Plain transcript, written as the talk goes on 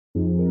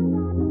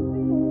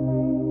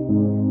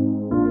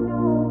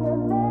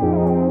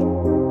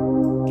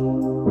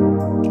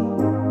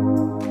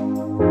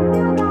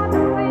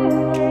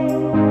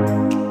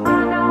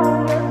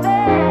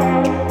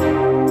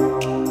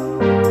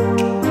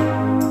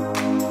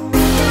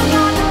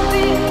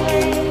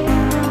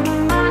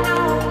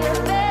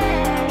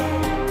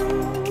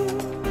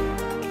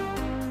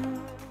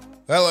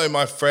Hello,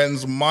 my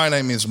friends. My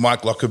name is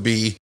Mike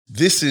Lockerbie.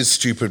 This is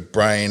Stupid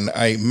Brain,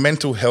 a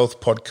mental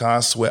health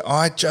podcast where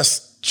I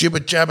just jibber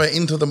jabber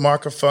into the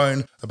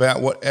microphone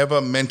about whatever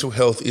mental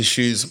health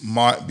issues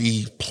might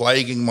be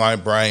plaguing my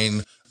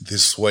brain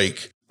this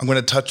week. I'm going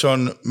to touch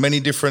on many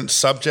different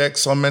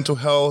subjects on mental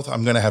health.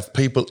 I'm going to have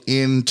people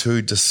in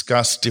to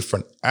discuss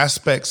different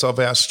aspects of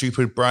our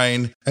stupid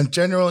brain and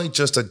generally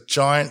just a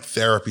giant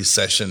therapy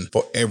session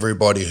for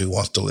everybody who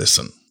wants to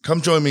listen.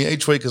 Come join me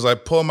each week as I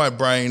pour my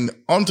brain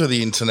onto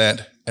the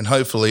internet and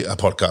hopefully a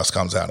podcast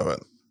comes out of it.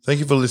 Thank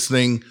you for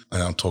listening,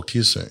 and I'll talk to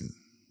you soon.